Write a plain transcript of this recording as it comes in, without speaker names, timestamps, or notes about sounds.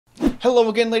Hello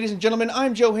again, ladies and gentlemen.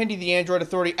 I'm Joe Hindy, the Android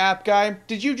Authority app guy.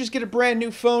 Did you just get a brand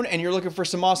new phone and you're looking for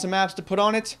some awesome apps to put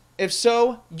on it? If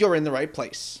so, you're in the right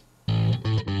place.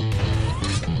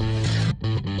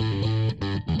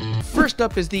 First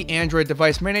up is the Android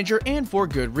Device Manager, and for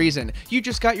good reason. You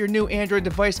just got your new Android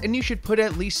device and you should put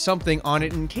at least something on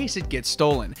it in case it gets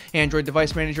stolen. Android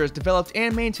Device Manager is developed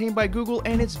and maintained by Google,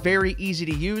 and it's very easy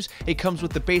to use. It comes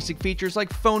with the basic features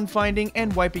like phone finding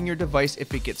and wiping your device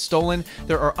if it gets stolen.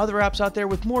 There are other apps out there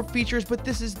with more features, but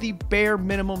this is the bare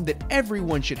minimum that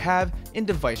everyone should have in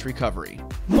device recovery.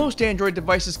 Most Android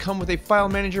devices come with a file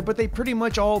manager, but they pretty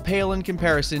much all pale in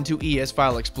comparison to ES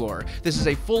File Explorer. This is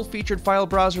a full-featured file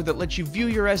browser that lets you view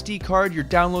your SD card, your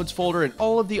downloads folder, and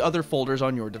all of the other folders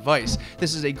on your device.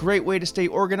 This is a great way to stay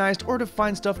organized or to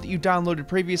find stuff that you downloaded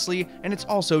previously, and it's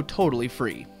also totally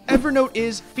free. Evernote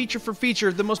is, feature for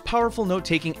feature, the most powerful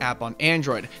note-taking app on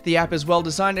Android. The app is well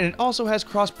designed, and it also has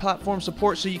cross-platform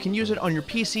support, so you can use it on your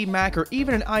PC, Mac, or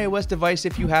even an iOS device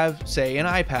if you have, say, an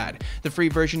iPad. The free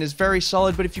version is very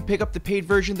solid, but if you pick up the paid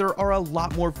version, there are a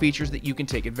lot more features that you can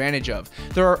take advantage of.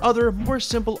 There are other, more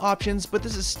simple options, but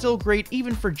this is still great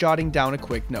even for jotting down a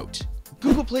quick note.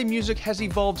 Google Play Music has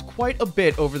evolved quite a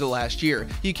bit over the last year.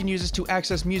 You can use this to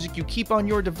access music you keep on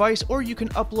your device, or you can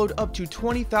upload up to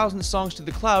 20,000 songs to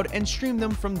the cloud and stream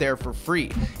them from there for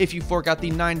free. If you fork out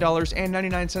the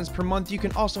 $9.99 per month, you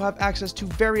can also have access to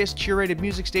various curated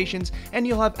music stations, and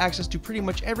you'll have access to pretty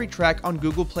much every track on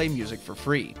Google Play Music for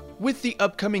free. With the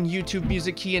upcoming YouTube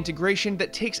Music Key integration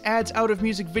that takes ads out of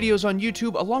music videos on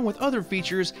YouTube along with other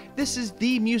features, this is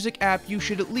the music app you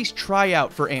should at least try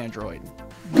out for Android.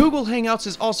 Google Hangouts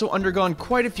has also undergone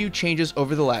quite a few changes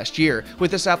over the last year.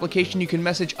 With this application, you can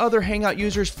message other Hangout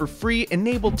users for free,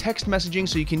 enable text messaging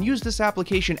so you can use this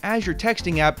application as your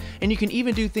texting app, and you can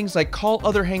even do things like call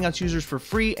other Hangouts users for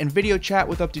free and video chat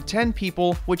with up to 10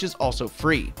 people, which is also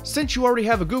free. Since you already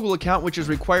have a Google account, which is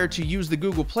required to use the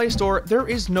Google Play Store, there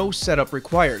is no setup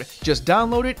required. Just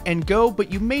download it and go,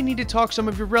 but you may need to talk some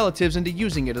of your relatives into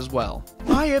using it as well.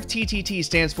 IFTTT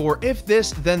stands for If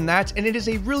This, Then That, and it is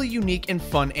a really unique and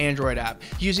fun Android app.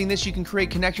 Using this, you can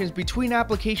create connections between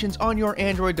applications on your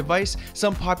Android device.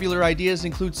 Some popular ideas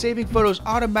include saving photos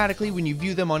automatically when you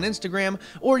view them on Instagram,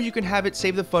 or you can have it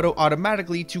save the photo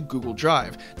automatically to Google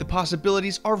Drive. The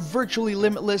possibilities are virtually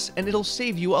limitless, and it'll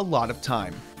save you a lot of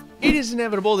time. It is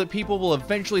inevitable that people will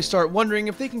eventually start wondering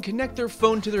if they can connect their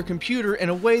phone to their computer in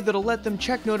a way that'll let them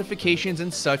check notifications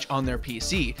and such on their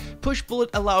PC. Pushbullet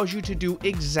allows you to do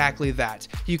exactly that.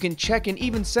 You can check and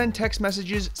even send text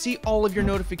messages, see all of your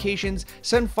notifications,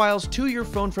 send files to your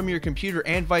phone from your computer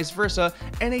and vice versa,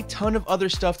 and a ton of other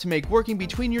stuff to make working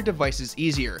between your devices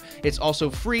easier. It's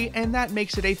also free, and that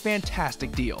makes it a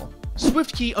fantastic deal.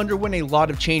 SwiftKey underwent a lot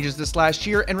of changes this last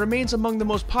year and remains among the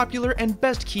most popular and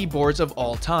best keyboards of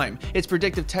all time. Its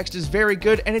predictive text is very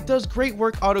good, and it does great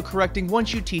work autocorrecting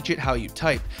once you teach it how you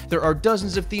type. There are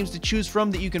dozens of themes to choose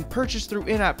from that you can purchase through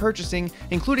in-app purchasing,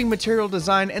 including material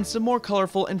design and some more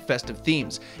colorful and festive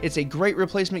themes. It's a great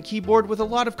replacement keyboard with a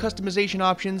lot of customization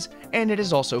options, and it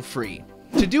is also free.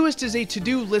 Todoist is a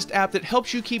to-do list app that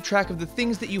helps you keep track of the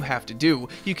things that you have to do.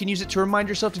 You can use it to remind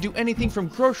yourself to do anything from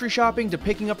grocery shopping to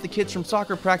picking up the kids from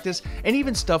soccer practice, and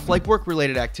even stuff like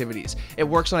work-related activities. It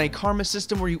works on a karma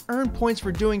system where you earn points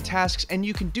for doing tasks, and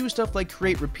you can do stuff like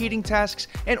create repeating tasks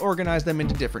and organize them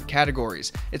into different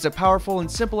categories. It's a powerful and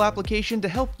simple application to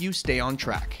help you stay on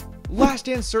track. Last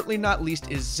and certainly not least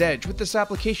is Zedge. With this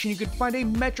application, you can find a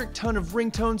metric ton of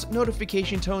ringtones,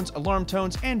 notification tones, alarm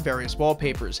tones, and various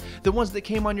wallpapers. The ones that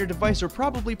came on your device are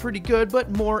probably pretty good,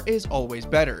 but more is always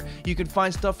better. You can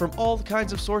find stuff from all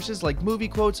kinds of sources like movie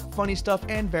quotes, funny stuff,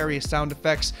 and various sound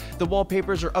effects. The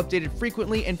wallpapers are updated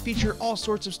frequently and feature all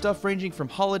sorts of stuff ranging from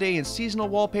holiday and seasonal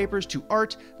wallpapers to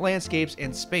art, landscapes,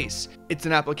 and space. It's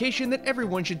an application that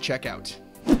everyone should check out.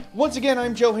 Once again,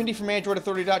 I'm Joe Hindy from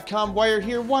AndroidAuthority.com. While you're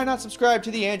here, why not subscribe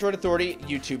to the Android Authority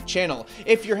YouTube channel?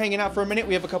 If you're hanging out for a minute,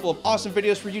 we have a couple of awesome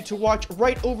videos for you to watch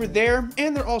right over there,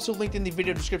 and they're also linked in the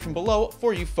video description below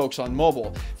for you folks on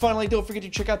mobile. Finally, don't forget to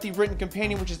check out the written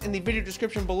companion, which is in the video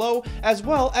description below, as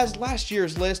well as last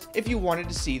year's list if you wanted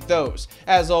to see those.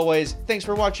 As always, thanks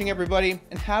for watching, everybody,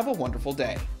 and have a wonderful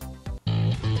day.